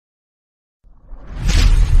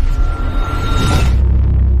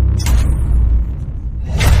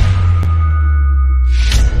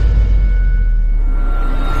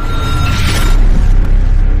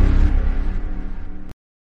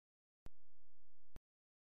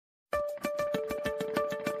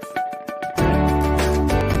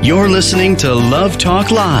You're listening to Love Talk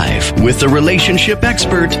Live with the relationship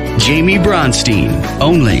expert, Jamie Bronstein,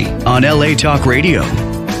 only on LA Talk Radio.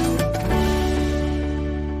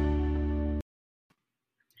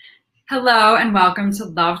 Hello and welcome to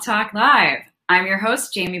Love Talk Live. I'm your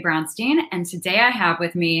host, Jamie Bronstein, and today I have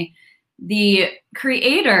with me the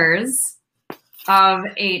creators of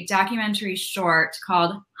a documentary short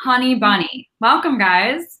called Hunny Bunny. Welcome,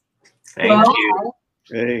 guys. Thank you.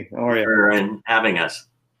 Hey, how are you? For having us.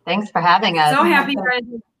 Thanks for having us. So happy you guys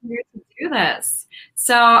are here to do this.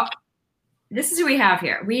 So this is who we have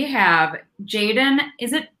here. We have Jaden.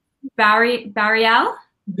 Is it Bariel?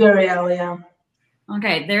 Bariel, yeah.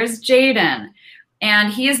 Okay, there's Jaden,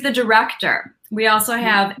 and he is the director. We also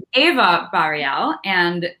have Ava Bariel,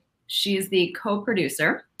 and she's the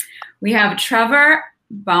co-producer. We have Trevor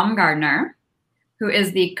Baumgardner, who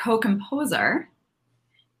is the co-composer.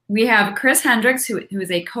 We have Chris Hendricks, who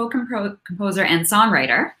is a co-composer and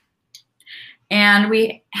songwriter.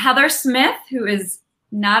 And Heather Smith, who is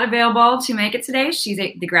not available to make it today. She's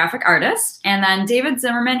the graphic artist. And then David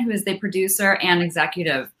Zimmerman, who is the producer and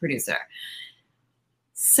executive producer.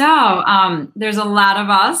 So there's a lot of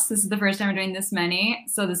us. This is the first time we're doing this many.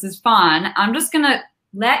 So this is fun. I'm just going to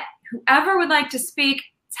let whoever would like to speak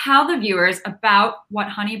tell the viewers about what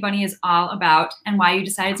Hunny Bunny is all about and why you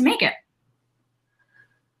decided to make it.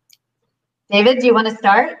 David, do you want to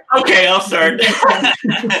start? Okay, I'll start.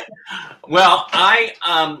 Well, I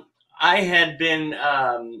had been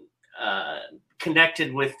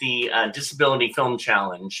connected with the Disability Film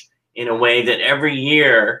Challenge in a way that every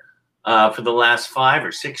year for the last 5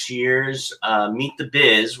 or 6 years, Meet the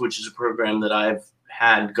Biz, which is a program that I've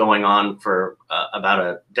had going on for about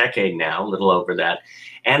a decade now, a little over that,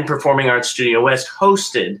 and Performing Arts Studio West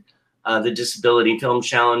hosted the Disability Film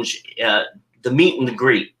Challenge, the meet and the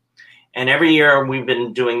greet. And every year we've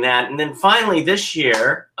been doing that. And then finally this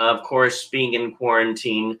year, of course, being in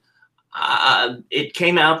quarantine, it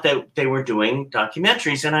came out that they were doing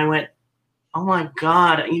documentaries. And I went, oh my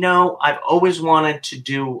God, I've always wanted to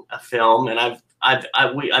do a film. And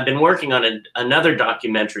I've been working on another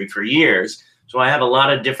documentary for years. So I have a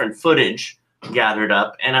lot of different footage gathered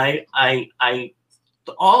up. And I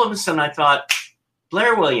all of a sudden I thought,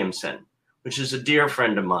 Blair Williamson, which is a dear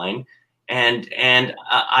friend of mine. And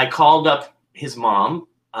I called up his mom,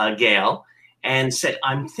 Gail, and said,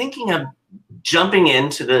 I'm thinking of jumping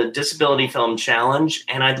into the Disability Film Challenge,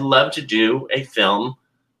 and I'd love to do a film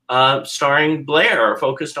starring Blair or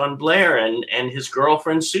focused on Blair and his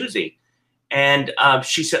girlfriend, Susie. And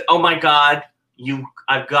she said, oh, my God,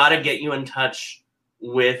 I've got to get you in touch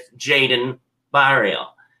with Jaden Bariel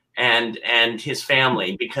and his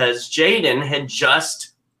family, because Jaden had just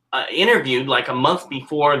interviewed like a month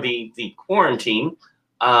before the quarantine,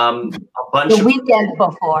 a bunch the weekend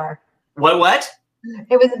before. What?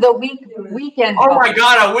 It was the weekend. Oh my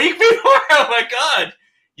God, a week before. Oh my God.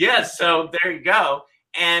 Yes. So there you go.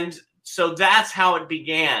 And so that's how it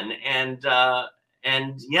began. And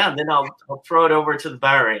yeah, then I'll throw it over to the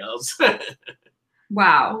Bariels.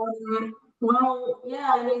 Wow. Well,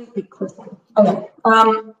 yeah, I mean, okay.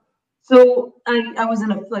 So I was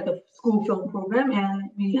in a school film program, and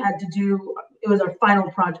we had to do, it was our final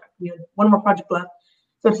project. We had one more project left.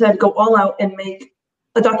 So I decided to go all out and make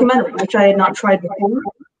a documentary, which I had not tried before.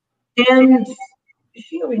 And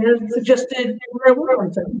she over here suggested Blair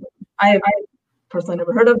Williamson. I personally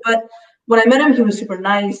never heard of, but when I met him, he was super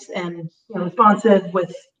nice and responsive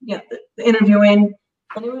with the interviewing,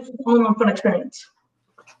 and it was just all a fun experience.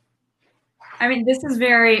 I mean, this is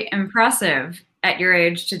very impressive at your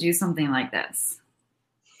age to do something like this.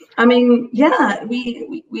 I mean, yeah,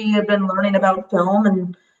 we have been learning about film,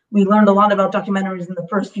 and we learned a lot about documentaries in the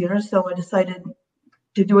first year, so I decided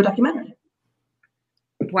to do a documentary.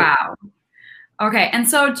 Wow. Okay, and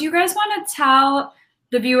so do you guys want to tell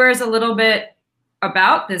the viewers a little bit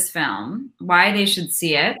about this film, why they should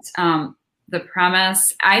see it? The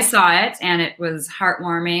premise, I saw it, and it was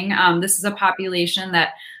heartwarming. This is a population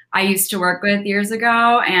that I used to work with years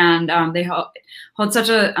ago, and they hold such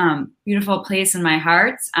a beautiful place in my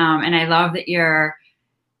heart. And I love that you're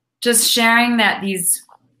just sharing that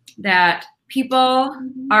that people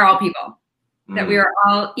are all people, that we are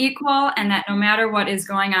all equal, and that no matter what is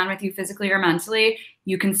going on with you physically or mentally,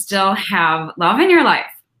 you can still have love in your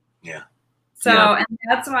life. Yeah. So, and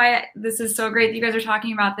that's why this is so great that you guys are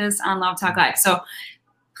talking about this on Love Talk Live. So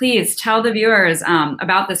please tell the viewers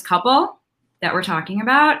about this couple that we're talking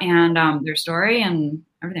about and their story and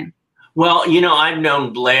everything. Well, I've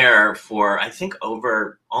known Blair for, I think,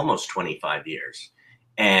 over almost 25 years.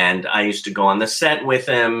 And I used to go on the set with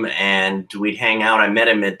him, and we'd hang out. I met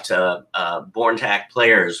him at Born to Act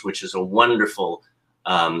Players, which is a wonderful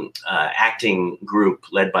acting group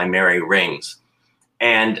led by Mary Rings.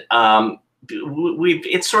 And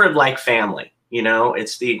it's sort of like family,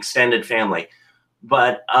 it's the extended family.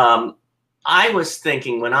 But I was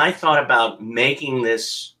thinking, when I thought about making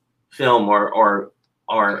this film or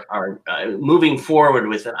moving forward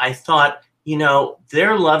with it, I thought,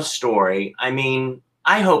 their love story. I mean,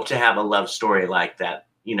 I hope to have a love story like that,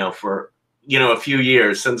 for, a few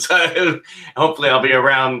years, since hopefully I'll be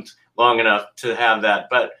around long enough to have that.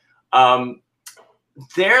 But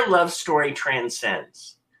their love story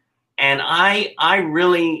transcends. And I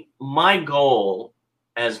really, my goal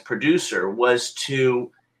as producer was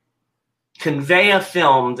to convey a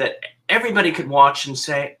film that everybody could watch and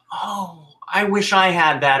say, oh, I wish I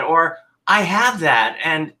had that, or I have that.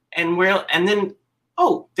 And then,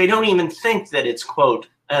 oh, they don't even think that it's, quote,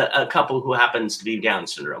 a couple who happens to be Down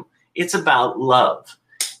syndrome. It's about love.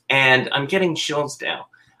 And I'm getting chills now.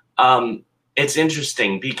 It's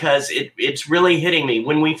interesting because it's really hitting me.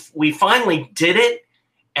 When we finally did it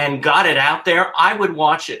and got it out there, I would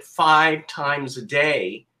watch it 5 times a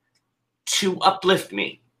day to uplift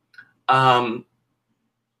me.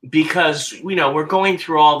 Because, we're going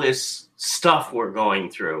through all this stuff we're going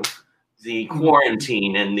through, the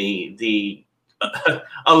quarantine and the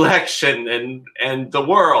election and the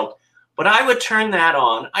world. But I would turn that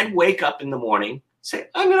on. I'd wake up in the morning, say,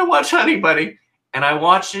 I'm going to watch Honey Buddy. And I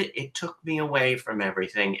watched it. It took me away from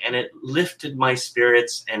everything, and it lifted my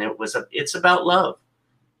spirits. And it's about love.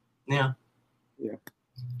 Yeah. Yeah.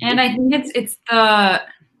 And I think it's the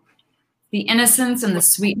innocence and the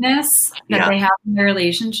sweetness that they have in their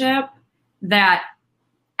relationship that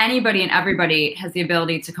anybody and everybody has the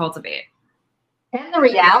ability to cultivate. And the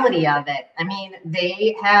reality of it. I mean,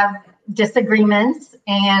 they have disagreements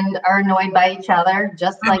and are annoyed by each other,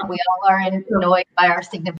 just like we all are annoyed by our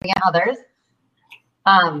significant others.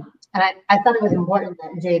 And I thought it was important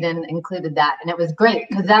that Jaden included that. And it was great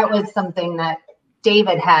because that was something that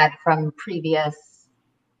David had from previous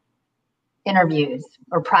interviews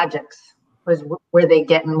or projects, was where they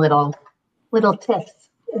get in little tiffs.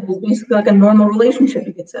 It was basically like a normal relationship,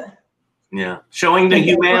 you could say. Yeah. Showing the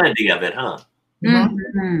humanity of it, huh?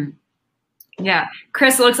 Mm-hmm. Yeah.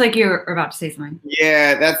 Chris, it looks like you were about to say something.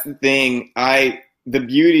 Yeah, that's the thing. The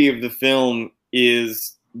beauty of the film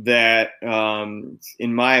is that,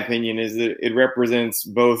 in my opinion, is that it represents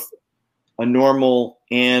both a normal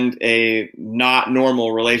and a not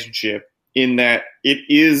normal relationship, in that it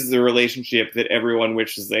is the relationship that everyone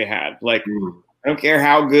wishes they had. Like, I don't care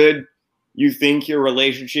how good you think your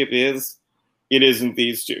relationship is, it isn't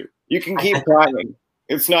these two. You can keep trying.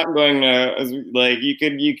 It's not going to, like, you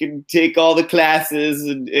can take all the classes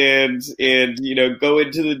and go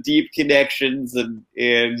into the deep connections and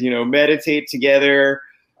meditate together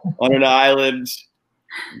on an island,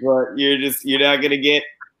 but you're not going to get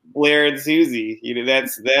Blair and Susie.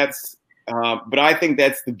 But I think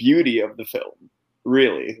that's the beauty of the film,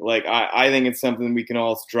 really. Like, I think it's something we can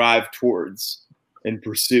all strive towards and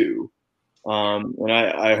pursue. And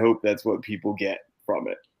I hope that's what people get from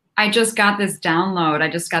it. I just got this download. I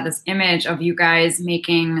just got this image of you guys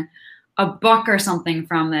making a book or something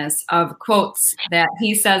from this, of quotes that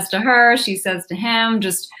he says to her, she says to him,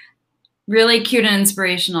 just really cute and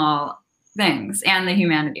inspirational things, and the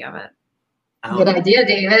humanity of it. Good idea,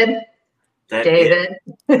 David. David.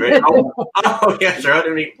 Yeah, throw it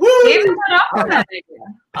at me. Woo! David went up with that idea.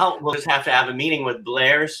 Oh, we'll just have to have a meeting with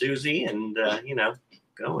Blair, Susie, and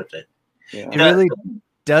go with it. Yeah. It really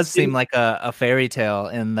does seem like a fairy tale,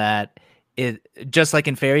 in that it, just like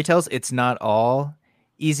in fairy tales, it's not all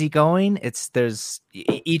easygoing. There's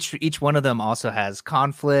each one of them also has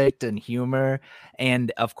conflict and humor,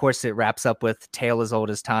 and of course it wraps up with tale as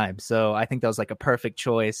old as time. So I think that was like a perfect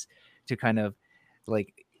choice to kind of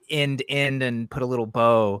like end and put a little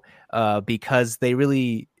bow, because they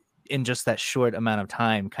really, in just that short amount of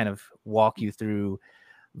time, kind of walk you through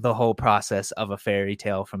the whole process of a fairy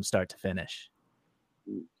tale from start to finish.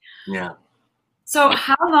 Yeah. So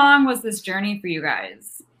how long was this journey for you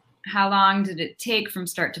guys? How long did it take from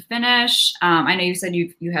start to finish? I know you said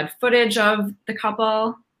you had footage of the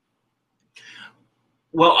couple.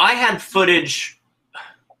 Well, I had footage,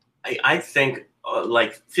 I think,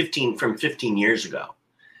 like 15 years ago.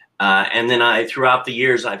 And then throughout the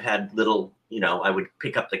years, I've had little, I would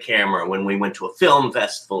pick up the camera when we went to a film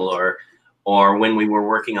festival, or when we were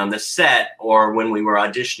working on the set, or when we were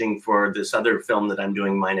auditioning for this other film that I'm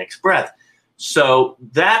doing, My Next Breath. So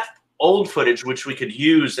that old footage, which we could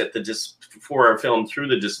use for our film through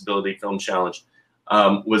the Disability Film Challenge,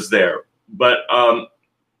 was there. But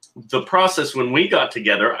the process when we got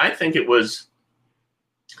together, I think it was,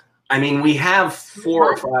 we have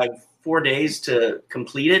 4 or 5 4 days to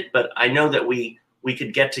complete it, but I know that we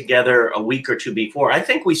could get together a week or two before. I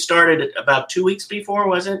think we started it about 2 weeks before,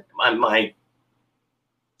 wasn't my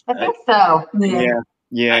I think so.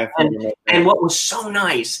 Yeah. and what was so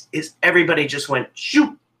nice is everybody just went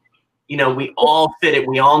shoot. You know, we all fit it.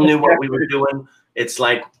 We all knew what we were doing. It's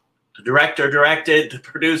like the director directed, the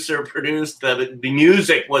producer produced, the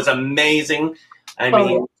music was amazing. I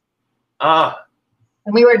mean, and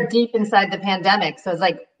we were deep inside the pandemic, so it's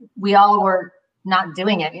like we all were not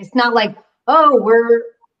doing it. It's not like,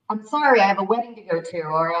 I'm sorry, I have a wedding to go to,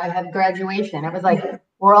 or I have graduation. It was like,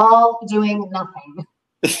 we're all doing nothing.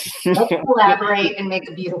 Let's collaborate and make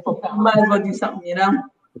a beautiful film. Might as well do something, you know?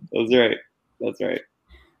 That's right.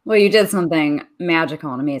 Well, you did something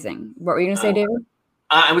magical and amazing. What were you going to say, David?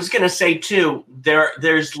 I was going to say too,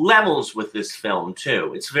 there's levels with this film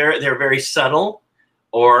too. They're very subtle,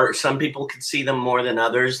 or some people could see them more than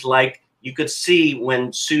others. Like you could see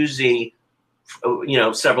when Susie,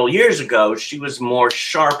 several years ago, she was more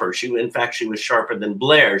sharper. She was sharper than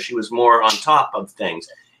Blair. She was more on top of things.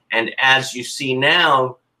 And as you see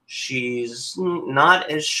now, she's not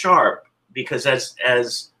as sharp because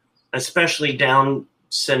as especially Down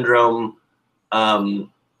syndrome, I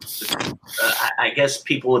guess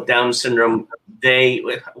people with Down syndrome,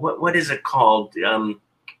 what is it called?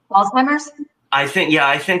 Alzheimer's? I think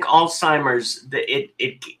Alzheimer's,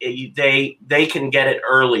 they can get it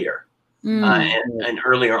earlier, an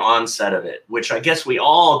earlier onset of it, which I guess we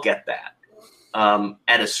all get that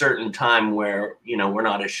at a certain time where, we're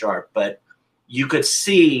not as sharp, but you could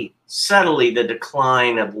see subtly the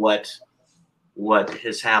decline of what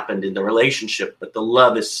has happened in the relationship, but the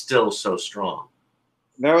love is still so strong.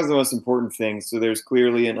 That was the most important thing. So there's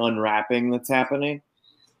clearly an unwrapping that's happening.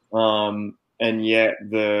 And yet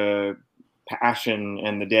the passion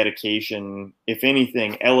and the dedication, if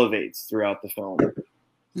anything, elevates throughout the film.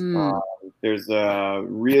 There's a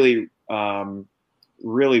really,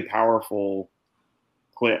 really powerful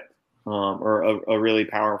clip or a really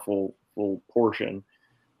powerful portion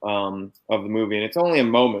of the movie. And it's only a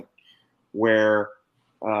moment where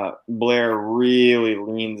Blair really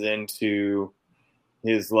leans into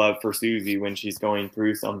his love for Susie when she's going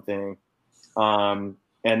through something. And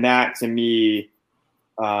that to me,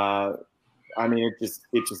 it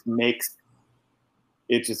just makes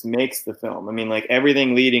the film. I mean, like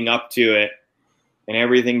everything leading up to it and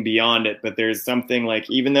everything beyond it, but there's something like,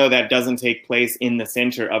 even though that doesn't take place in the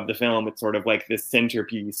center of the film, it's sort of like this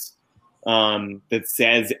centerpiece that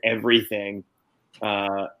says everything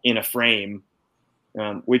in a frame,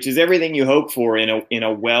 which is everything you hope for in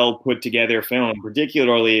a well put together film,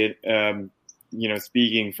 particularly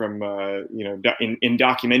speaking from in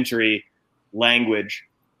documentary language,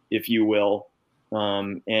 if you will,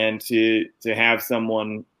 and to have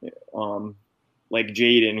someone like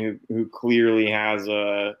Jaden who clearly has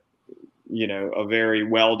a very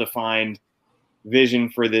well defined vision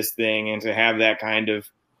for this thing, and to have that kind of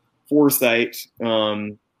foresight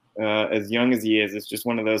as young as he is, it's just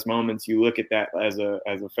one of those moments you look at that as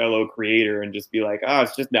a fellow creator and just be like, oh,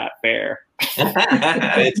 it's just not fair.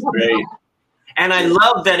 It's great. And I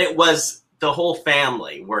love that it was the whole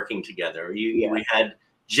family working together. We had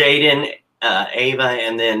Jaden, Ava,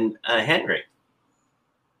 and then Henry.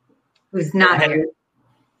 Who's not here.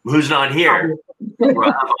 Who's not here,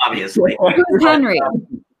 obviously. Who's Henry?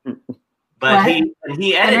 But he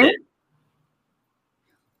edited. Henry?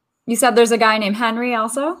 You said there's a guy named Henry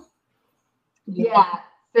also? Yeah.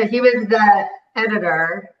 So he was the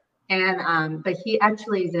editor, and but he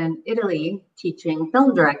actually is in Italy teaching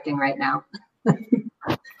film directing right now.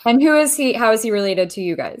 And who is he? How is he related to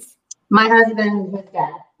you guys? My husband, his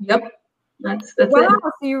dad. Yep. That's wow, it.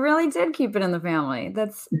 so you really did keep it in the family.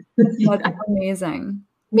 That's amazing.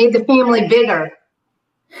 Made the family bigger.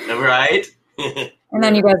 Right? And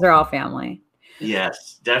then you guys are all family.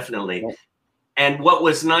 Yes, definitely. And what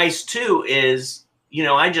was nice too is,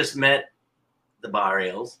 I just met the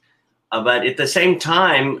Barrios, but at the same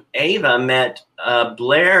time, Ava met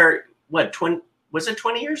Blair. Was it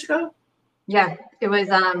 20 years ago? Yeah, it was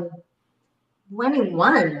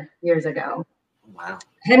 21 years ago. Wow.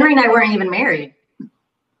 Henry and I weren't even married. And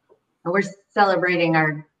we're celebrating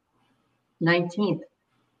our 19th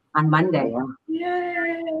on Monday.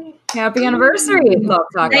 Yay! Happy anniversary, Love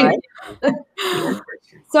Talk Live.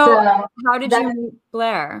 So, how did you meet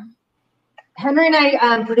Blair? Henry and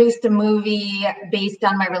I produced a movie based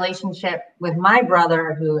on my relationship with my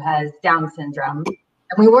brother who has Down syndrome.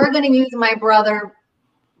 And we were going to use my brother,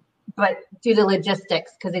 but due to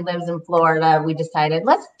logistics, because he lives in Florida, we decided,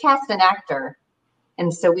 let's cast an actor.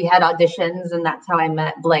 And so we had auditions, and that's how I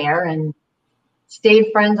met Blair and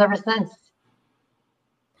stayed friends ever since.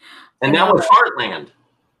 And that was Heartland.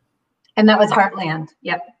 And that was Heartland.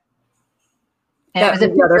 Yep. And That it was a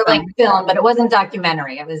was the other feature-length film, but it wasn't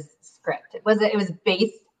documentary. It was script. It was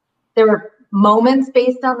based. There were moments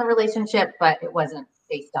based on the relationship, but it wasn't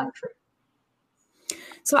based on truth.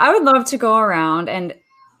 So I would love to go around, and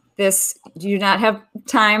this, you do not have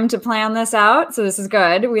time to plan this out, so this is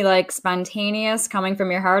good. We like spontaneous, coming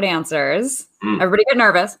from your heart answers. Everybody get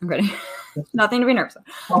nervous. I'm kidding. Nothing to be nervous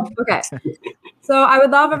about. Okay. So I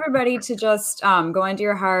would love everybody to just go into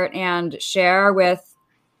your heart and share with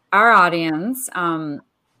our audience and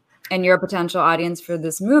your potential audience for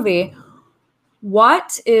this movie,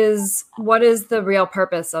 what is the real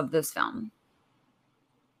purpose of this film?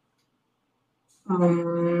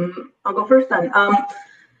 I'll go first then.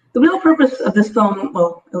 The real purpose of this film,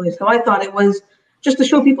 well, at least how I thought it, was just to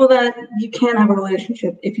show people that you can have a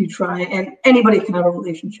relationship if you try, and anybody can have a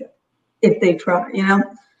relationship if they try, you know?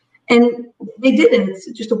 And they did, and it's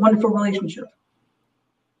just a wonderful relationship.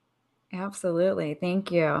 Absolutely.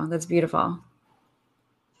 Thank you. That's beautiful.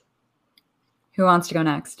 Who wants to go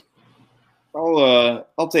next?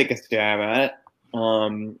 I'll take a stab at it.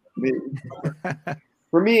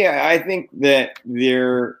 For me, I think that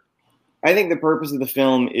I think the purpose of the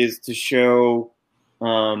film is to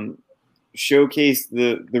showcase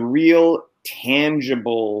the real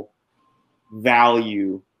tangible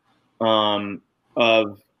value of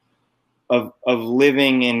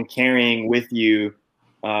living and carrying with you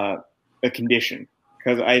a condition.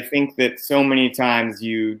 Because I think that so many times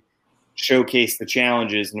you showcase the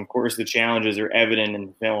challenges, and of course the challenges are evident in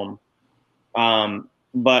the film.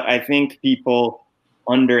 But I think people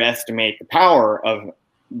underestimate the power of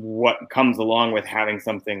what comes along with having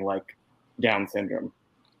something like Down syndrome.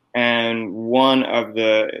 And one of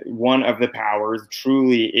the powers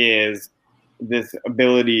truly is this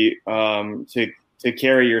ability to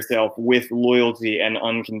carry yourself with loyalty and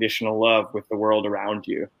unconditional love with the world around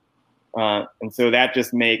you. And so that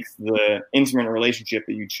just makes the intimate relationship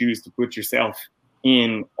that you choose to put yourself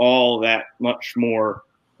in all that much more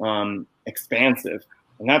expansive.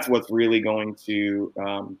 And that's what's really going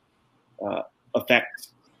to affect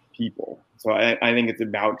people. So I think it's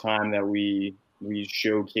about time that we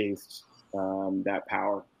showcase that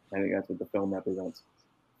power. I think that's what the film represents.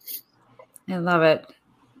 I love it.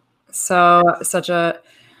 So such a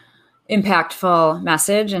impactful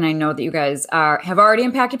message, and I know that you guys have already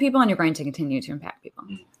impacted people, and you're going to continue to impact people.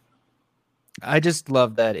 I just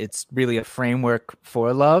love that it's really a framework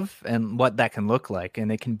for love and what that can look like,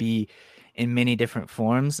 and it can be in many different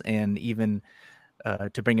forms. And even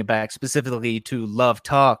to bring it back specifically to Love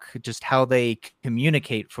Talk, just how they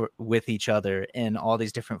communicate with each other in all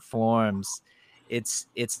these different forms. It's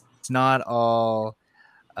not all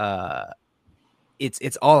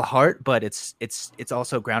it's all heart, but it's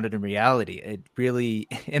also grounded in reality. It really,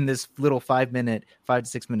 in this little 5 to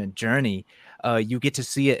 6 minute journey, you get to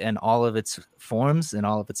see it in all of its forms and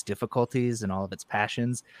all of its difficulties and all of its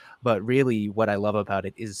passions. But really what I love about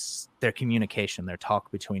it is their communication, their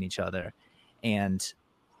talk between each other. And,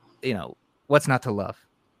 you know, what's not to love?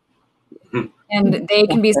 And they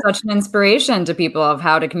can be such an inspiration to people of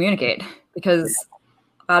how to communicate, because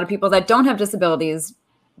a lot of people that don't have disabilities,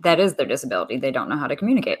 that is their disability. They don't know how to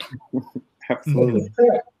communicate. Absolutely.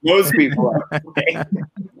 Most people are.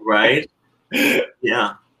 Right?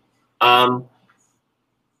 Yeah. I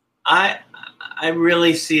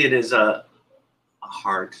really see it as a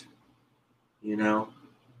heart, you know.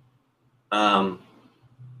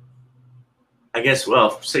 I guess,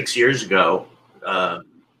 6 years ago,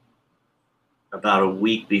 about a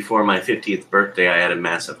week before my 50th birthday, I had a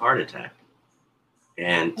massive heart attack.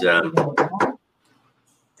 And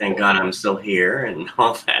thank God I'm still here and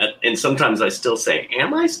all that. And sometimes I still say,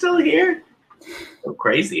 am I still here? So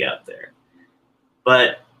crazy out there.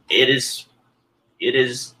 But it is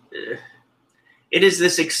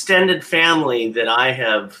this extended family that I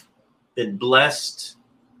have been blessed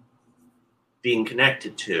being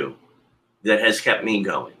connected to that has kept me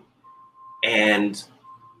going. And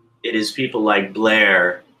it is people like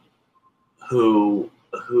Blair who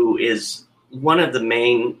is one of the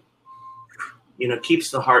main, keeps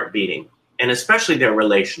the heart beating, and especially their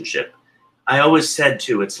relationship. I always said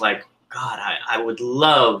it's like, God, I would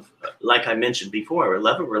love, like I mentioned before, I would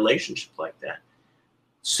love a relationship like that.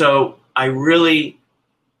 So I really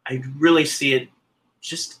see it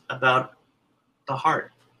just about the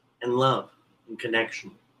heart and love and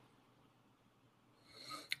connection.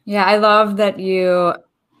 Yeah, I love that you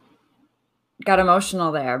got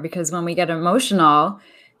emotional there, because when we get emotional,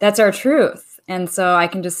 that's our truth. And so I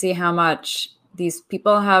can just see how much these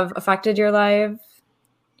people have affected your life.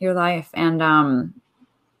 And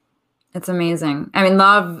It's amazing. I mean,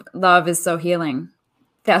 love is so healing.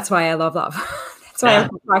 That's why I love love. That's why I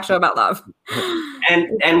have a talk show about love.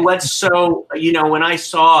 And what's so, when I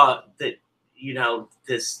saw that,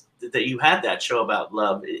 that you had that show about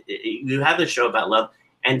love, you have the show about love,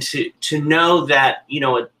 and to know that,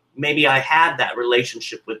 maybe I had that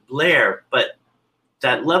relationship with Blair, but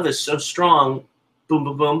that love is so strong, boom,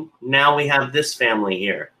 boom, boom. Now we have this family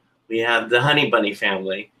here. We have the Honey Bunny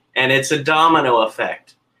family, and it's a domino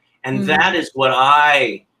effect. And that is what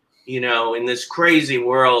I, in this crazy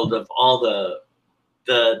world of all the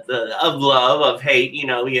of love, of hate,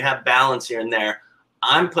 you have balance here and there.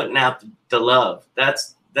 I'm putting out the love.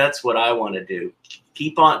 That's what I want to do.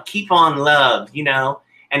 Keep on love,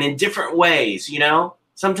 and in different ways,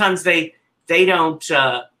 Sometimes they don't,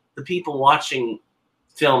 the people watching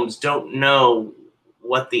films don't know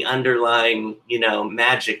what the underlying,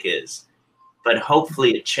 magic is, but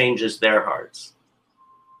hopefully it changes their hearts.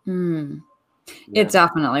 Yeah. It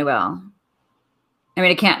definitely will. I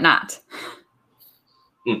mean, it can't not.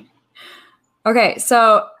 Okay,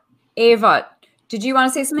 so Ava, did you want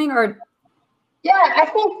to say something or? Yeah, I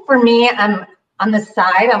think for me, I'm on the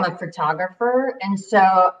side, I'm a photographer. And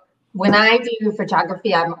so when I do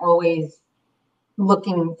photography, I'm always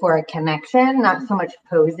looking for a connection, not so much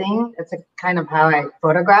posing. That's kind of how I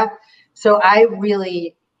photograph. So I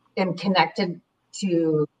really am connected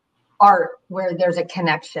to art where there's a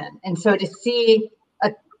connection. And so to see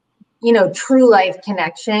a, true life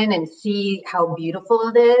connection and see how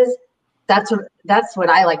beautiful it is, that's what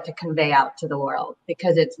I like to convey out to the world,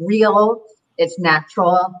 because it's real, it's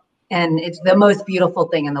natural, and it's the most beautiful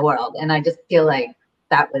thing in the world. And I just feel like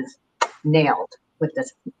that was nailed with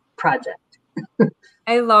this project.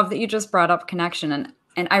 I love that you just brought up connection.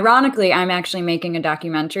 And ironically, I'm actually making a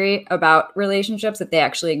documentary about relationships, that they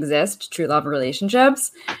actually exist, true love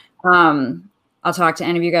relationships. I'll talk to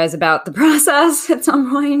any of you guys about the process at some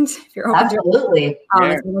point, if you're open Absolutely. to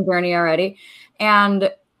it. It's been a journey already.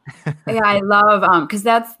 And yeah, I love, because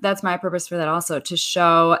that's my purpose for that also, to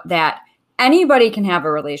show that anybody can have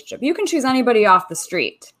a relationship. You can choose anybody off the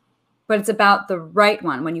street, but it's about the right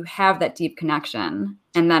one when you have that deep connection,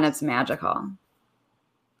 and then it's magical.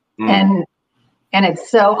 And it's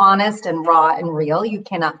so honest and raw and real. You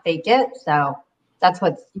cannot fake it. So that's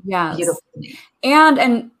what's beautiful.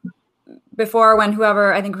 And before, when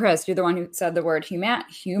whoever, I think Chris, you're the one who said the word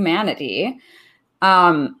humanity.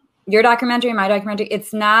 Your documentary, my documentary,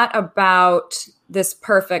 it's not about this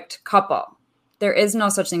perfect couple. There is no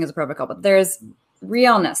such thing as a perfect couple. There's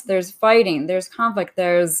realness, there's fighting, there's conflict,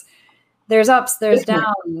 there's ups, there's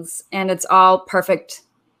downs, and it's all perfect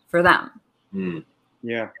for them.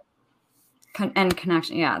 Yeah. And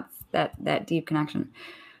connection. Yeah. It's that deep connection.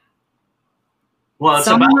 Well, it's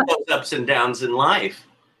about those ups and downs in life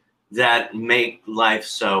that make life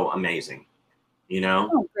so amazing,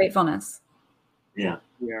 Gratefulness. Yeah.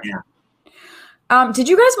 Did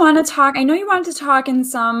you guys want to talk? I know you wanted to talk in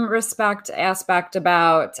some aspect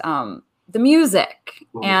about the music,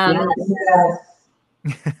 and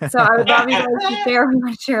so I would love you guys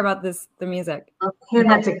to share about the music. I'll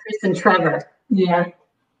hand that to Chris and Trevor. Yeah.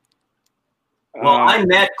 Well, I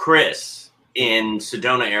met Chris in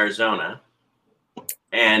Sedona, Arizona,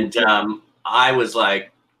 and I was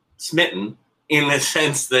like smitten in the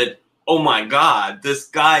sense that, oh my God, this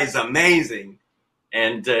guy's amazing.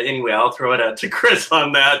 And anyway, I'll throw it out to Chris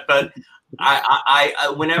on that. But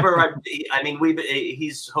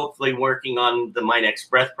he's hopefully working on the My Next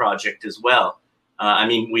Breath project as well.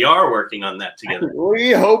 We are working on that together.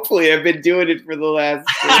 We hopefully have been doing it for the last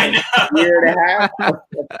year and a half.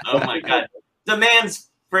 Oh my God. The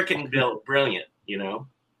man's freaking brilliant,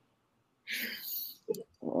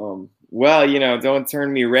 Well, don't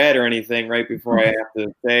turn me red or anything right before I have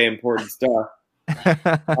to say important stuff. You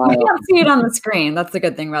can't see it on the screen. That's the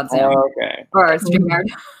good thing about Zoom. Okay. Or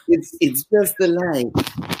StreamYard. It's just the light.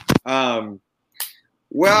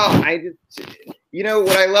 Well, I just,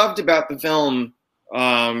 what I loved about the film,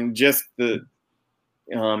 just the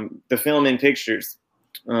film and pictures,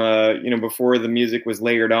 before the music was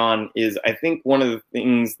layered on, is I think one of the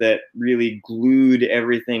things that really glued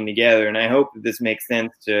everything together. And I hope that this makes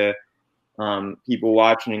sense to people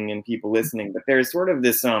watching and people listening. But there's sort of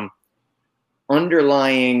this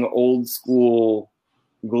underlying old school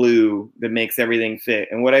glue that makes everything fit.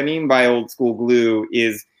 And what I mean by old school glue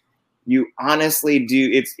is you honestly do,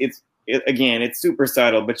 it's super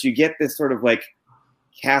subtle, but you get this sort of like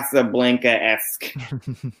Casablanca-esque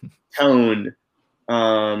tone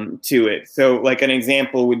to it. So like an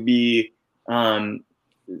example would be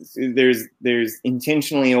there's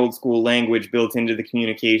intentionally old school language built into the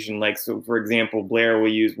communication. Like, so for example, Blair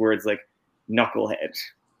will use words like knucklehead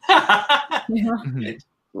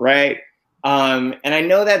right? And I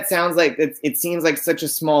know that sounds like it seems like such a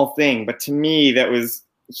small thing, but to me that was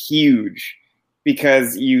huge,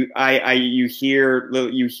 because you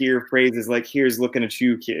hear phrases like "Here's looking at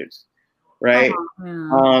you, kid," right?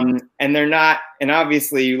 And they're not, and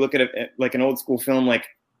obviously you look at like an old school film like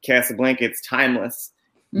Casablanca, it's timeless.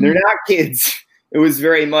 Mm-hmm. They're not kids. It was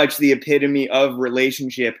very much the epitome of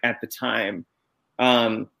relationship at the time.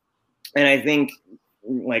 And I think,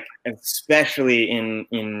 like, especially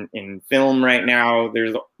in film right now,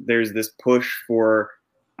 there's this push for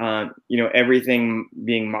everything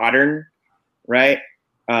being modern, right?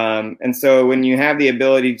 And so when you have the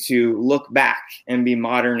ability to look back and be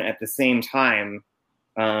modern at the same time,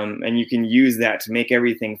 and you can use that to make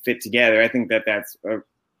everything fit together, I think that's a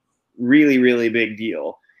really, really big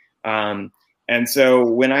deal. And so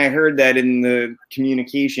when I heard that in the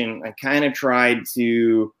communication, I kind of tried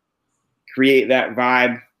to create that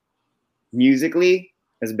vibe musically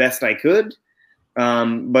as best I could,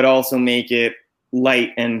 but also make it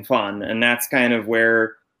light and fun. And that's kind of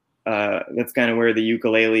where the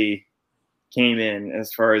ukulele came in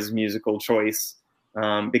as far as musical choice,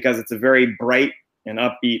 because it's a very bright and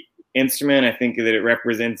upbeat instrument. I think that it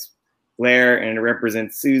represents Blair and it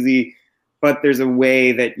represents Susie, but there's a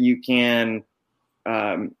way that you can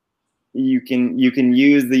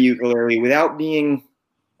use the ukulele without being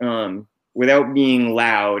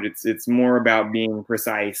loud. It's more about being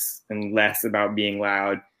precise and less about being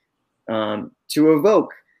loud, to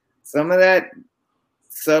evoke some of that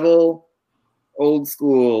subtle old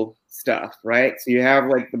school stuff, right? So you have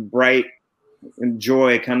like the bright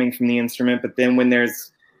joy coming from the instrument, but then when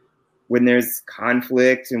there's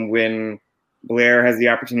conflict and when Blair has the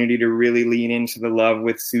opportunity to really lean into the love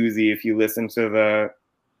with Susie, if you listen to the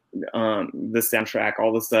soundtrack, all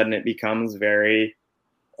of a sudden it becomes very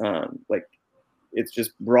like it's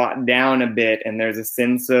just brought down a bit, and there's a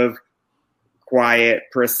sense of quiet,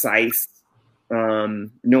 precise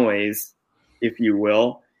noise, if you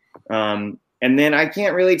will. And then I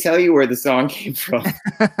can't really tell you where the song came from.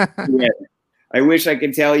 Yeah. I wish I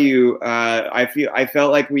could tell you. I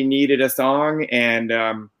felt like we needed a song, and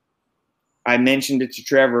I mentioned it to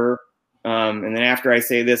Trevor. And then after I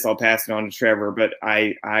say this, I'll pass it on to Trevor. But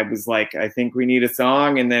I was like, I think we need a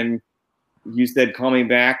song. And then you said, call me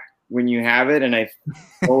back when you have it. And I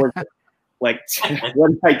forward like, what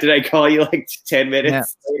night did I call you? Like 10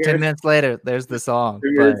 minutes later? 10 minutes later, there's the song.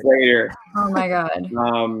 2 minutes later. Oh my God.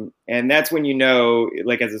 And that's when,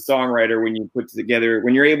 like as a songwriter, when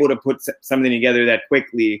you're able to put something together that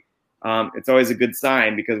quickly, it's always a good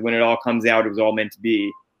sign, because when it all comes out, it was all meant to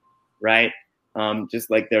be, right? Just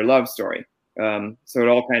like their love story. So it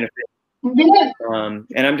all kind of fits.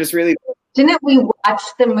 And I'm just really... Didn't we watch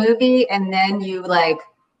the movie and then you like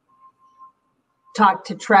talked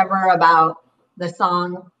to Trevor about the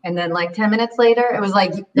song, and then like 10 minutes later it was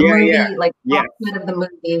like the movie, like output of the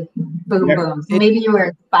movie, boom, boom. So maybe you were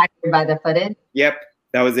inspired by the footage. Yep,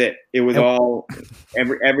 that was it. It was all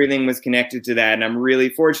everything was connected to that, and I'm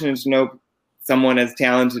really fortunate to know someone as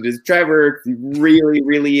talented as Trevor. He really,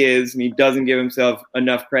 really is, and he doesn't give himself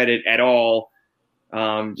enough credit at all.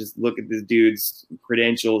 Just look at this dude's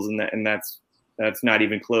credentials, and that's not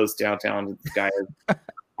even close to how talented this guy is.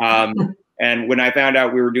 And when I found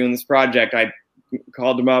out we were doing this project, I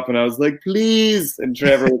called him up and I was like, please. And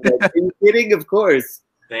Trevor was like, are you kidding? Of course.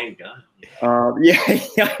 Thank God. Yeah,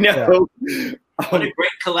 I know. Yeah. What a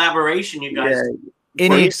great collaboration you guys. Yeah.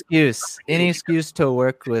 Any excuse to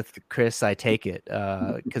work with Chris, I take it,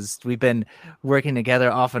 because we've been working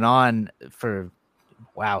together off and on for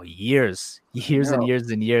years and years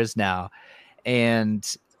and years now,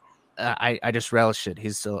 and I just relish it.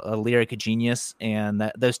 He's a lyric genius,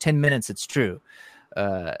 and those 10 minutes, it's true.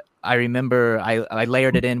 I remember I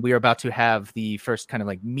layered it in. We were about to have the first kind of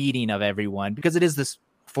like meeting of everyone, because it is this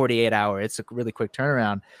 48-hour. It's a really quick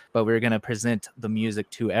turnaround, but we were going to present the music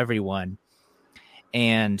to everyone.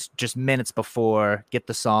 And just minutes before, get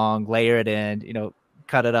the song, layer it in,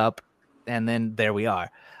 cut it up, and then there we are.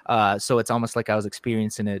 So it's almost like I was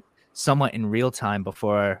experiencing it somewhat in real time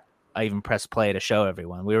before I even pressed play to show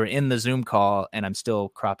everyone. We were in the Zoom call, and I'm still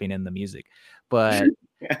cropping in the music. But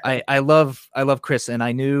I love Chris, and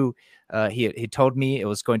I knew he told me it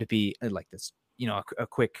was going to be like this, a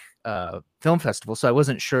quick film festival. So I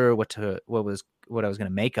wasn't sure what I was going to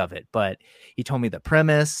make of it. But he told me the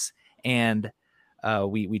premise, and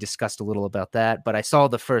we discussed a little about that. But I saw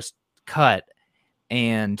the first cut,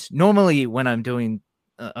 and normally when I'm doing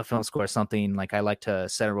a film score or something, like I like to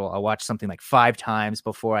set a rule. I'll watch something like 5 times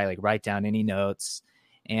before I like write down any notes,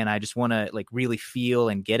 and I just want to like really feel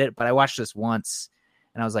and get it. But I watched this once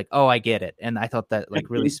And I was like, oh, I get it. And I thought that like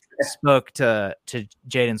really spoke to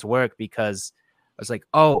Jaden's work, because I was like,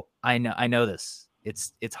 oh, I know this.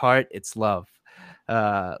 It's heart, it's love.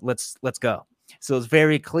 Let's go. So it's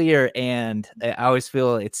very clear, and I always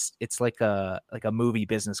feel it's like a movie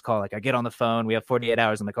business call. Like I get on the phone, we have 48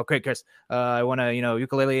 hours. I'm like, okay, Chris, I want to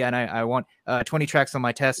ukulele, and I want 20 tracks on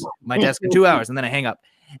my desk in 2 hours, and then I hang up.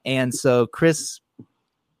 And so Chris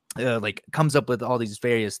like comes up with all these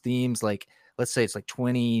various themes, like let's say it's like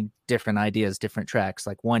 20 different ideas, different tracks,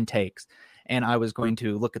 like one takes. And I was going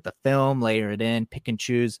to look at the film, layer it in, pick and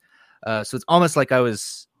choose. So it's almost like I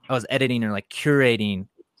was editing or like curating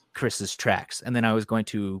Chris's tracks, and then I was going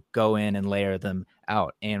to go in and layer them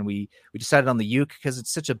out. And we decided on the uke because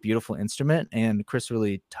it's such a beautiful instrument, and Chris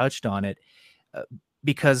really touched on it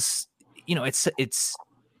because it's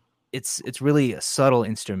really a subtle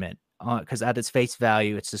instrument, because at its face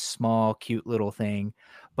value, it's a small, cute little thing.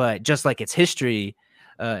 But just like its history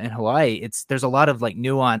in Hawaii, there's a lot of like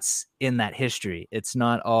nuance in that history. It's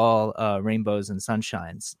not all rainbows and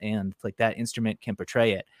sunshines, and like that instrument can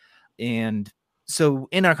portray it. And so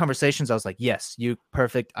in our conversations, I was like, yes, uke,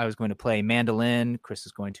 perfect. I was going to play mandolin. Chris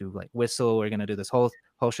is going to like whistle. We're going to do this whole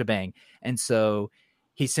shebang. And so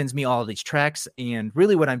he sends me all of these tracks, and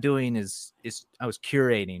really what I'm doing is I was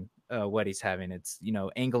curating what he's having. It's,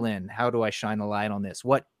 angle in, how do I shine the light on this?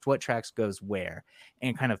 What tracks goes where,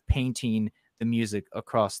 and kind of painting the music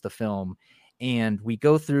across the film. And we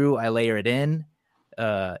go through, I layer it in.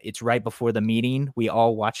 It's right before the meeting. We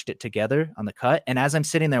all watched it together on the cut. And as I'm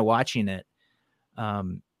sitting there watching it, I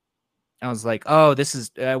was like, oh, this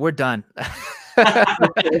is, we're done. I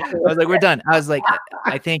was like, we're done. I was like,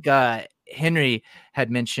 I think Henry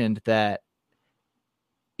had mentioned that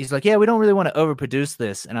he's like, yeah, we don't really want to overproduce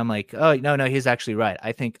this. And I'm like, oh, no, he's actually right.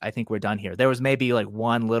 I think we're done here. There was maybe like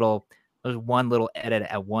one little edit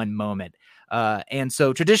at one moment. And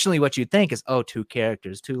so traditionally what you'd think is, oh, 2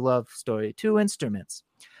 characters, 2 love story, 2 instruments.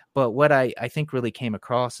 But what I think really came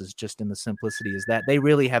across is just in the simplicity is that they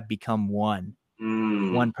really have become one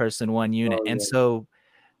person, one unit. Oh, yeah. And so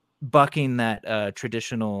bucking that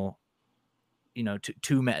traditional,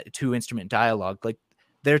 two instrument dialogue, like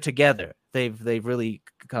they're together. They've really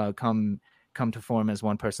come to form as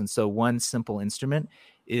one person. So one simple instrument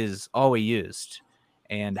is all we used,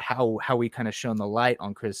 and how we kind of shone the light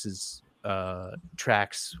on Chris's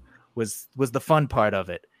tracks was the fun part of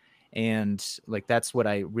it. And like that's what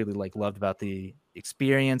I really loved about the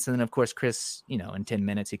experience. And then of course Chris, in 10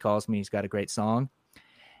 minutes he calls me, he's got a great song,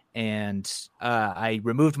 and I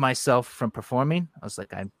removed myself from performing. I was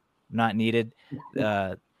like, I'm not needed.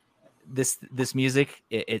 This music,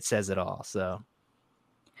 it says it all. So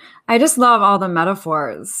I just love all the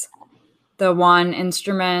metaphors, the one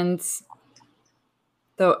instrument,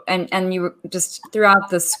 and you were just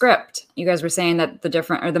throughout the script, you guys were saying that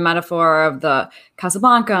the metaphor of the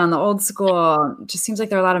Casablanca and the old school, it just seems like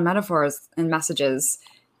there are a lot of metaphors and messages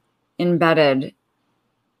embedded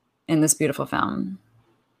in this beautiful film.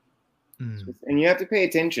 And you have to pay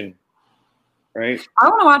attention, right? I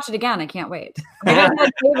want to watch it again. I can't wait. I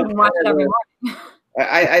watch it every morning.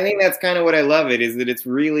 I think that's kind of what I love it, is that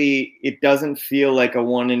it doesn't feel like a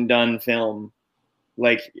one and done film.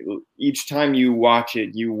 Like each time you watch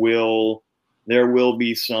it, there will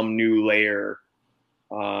be some new layer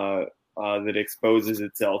that exposes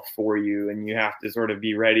itself for you, and you have to sort of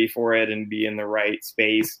be ready for it and be in the right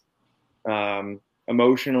space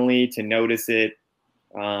emotionally to notice it.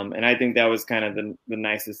 And I think that was kind of the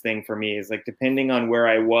nicest thing for me, is like, depending on where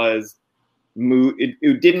I was,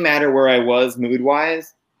 it didn't matter where I was mood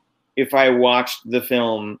wise. If I watched the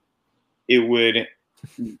film, it would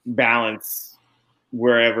balance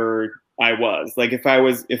wherever I was. Like if I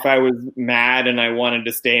was mad and I wanted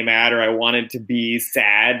to stay mad, or I wanted to be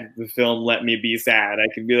sad, the film let me be sad. I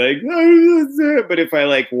could be like, oh, but if I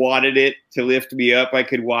wanted it to lift me up, I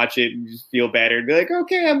could watch it and just feel better and be like,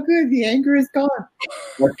 okay, I'm good. The anger is gone.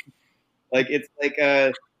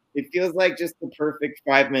 It feels like just the perfect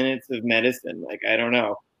 5 minutes of medicine. Like, I don't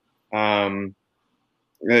know.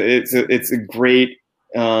 It's a great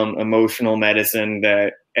emotional medicine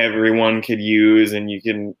that everyone could use, and you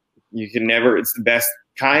can never, it's the best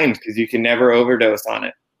kind because you can never overdose on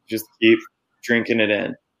it. Just keep drinking it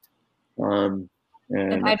in. And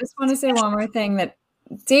I just want to say one more thing, that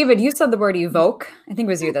David, you said the word evoke. I think it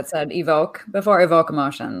was you that said evoke before evoke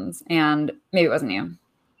emotions, and maybe it wasn't you.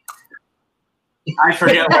 I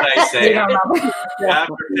forget what I say. You don't remember.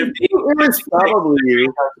 After 15, it was probably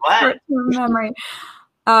you. Memory.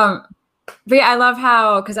 But yeah, I love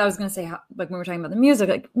how, because I was going to say, how, like when we were talking about the music,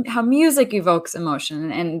 like how music evokes emotion,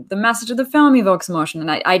 and the message of the film evokes emotion. And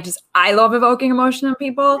I love evoking emotion in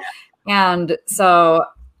people. And so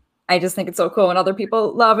I just think it's so cool when other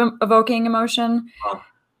people love evoking emotion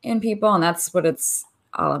in people, and that's what it's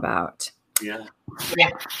all about. Yeah.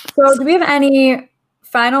 So do we have any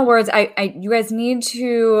final words? You guys need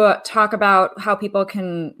to talk about how people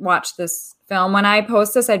can watch this film. When I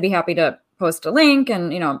post this, I'd be happy to post a link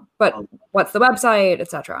and, but what's the website,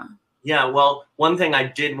 etc. Yeah. Well, one thing I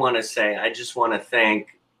did want to say, I just want to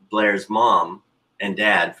thank Blair's mom and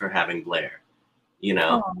dad for having Blair,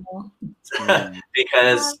 because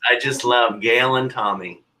I just love Gail and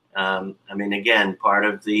Tommy. Again, part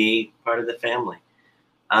of the family.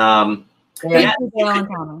 Thank you, Gail and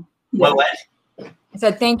Tommy. What? I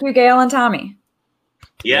said, thank you, Gail and Tommy.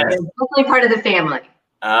 Yeah. They're definitely part of the family.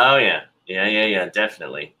 Oh, yeah. Yeah,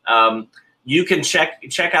 definitely. You can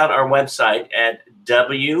check out our website at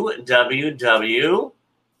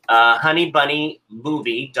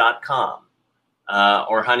www.honeybunnymovie.com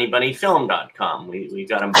or honeybunnyfilm.com. We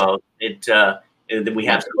got them both. We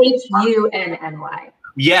have HUNNY.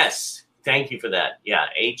 Yes. Thank you for that. Yeah.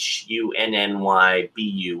 HUNNYBUNNY.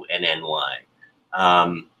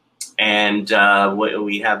 And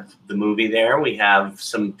we have the movie there. We have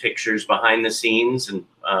some pictures behind the scenes and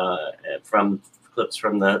from clips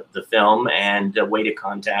from the film and a way to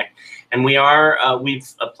contact. And we've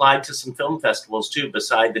applied to some film festivals too,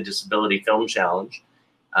 beside the Disability Film Challenge.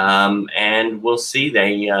 And we'll see.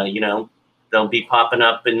 They'll be popping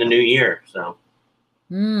up in the new year. So.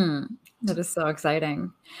 That is so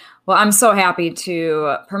exciting. Well, I'm so happy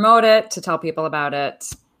to promote it, to tell people about it.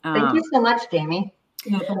 Thank you so much, Jamie.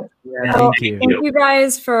 Thank you. Thank you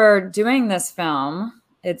guys for doing this film.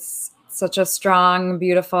 It's such a strong,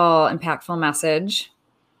 beautiful, impactful message.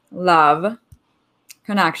 Love,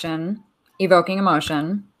 connection, evoking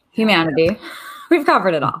emotion, humanity. We've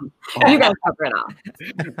covered it all. You guys cover it all.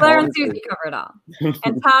 Blair and Susie cover it all.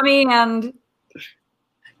 And Tommy and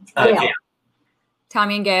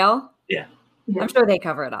Tommy and Gail. Yeah. I'm sure they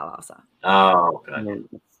cover it all also. Oh, God.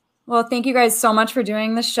 Well, thank you guys so much for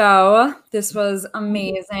doing the show. This was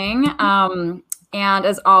amazing. And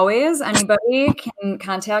as always, anybody can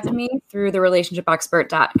contact me through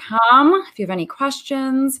therelationshipexpert.com if you have any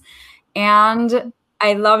questions. And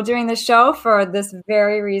I love doing this show for this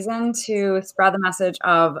very reason, to spread the message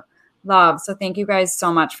of love. So thank you guys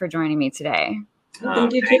so much for joining me today.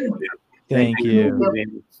 Thank you, too. Thank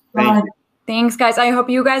you. Thanks, guys. I hope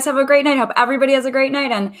you guys have a great night. I hope everybody has a great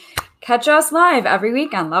night. And catch us live every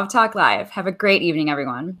week on Love Talk Live. Have a great evening,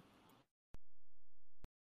 everyone.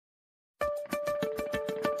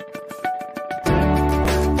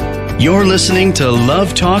 You're listening to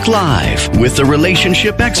Love Talk Live with the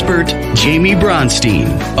relationship expert, Jamie Bronstein,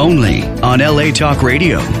 only on LA Talk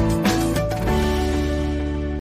Radio.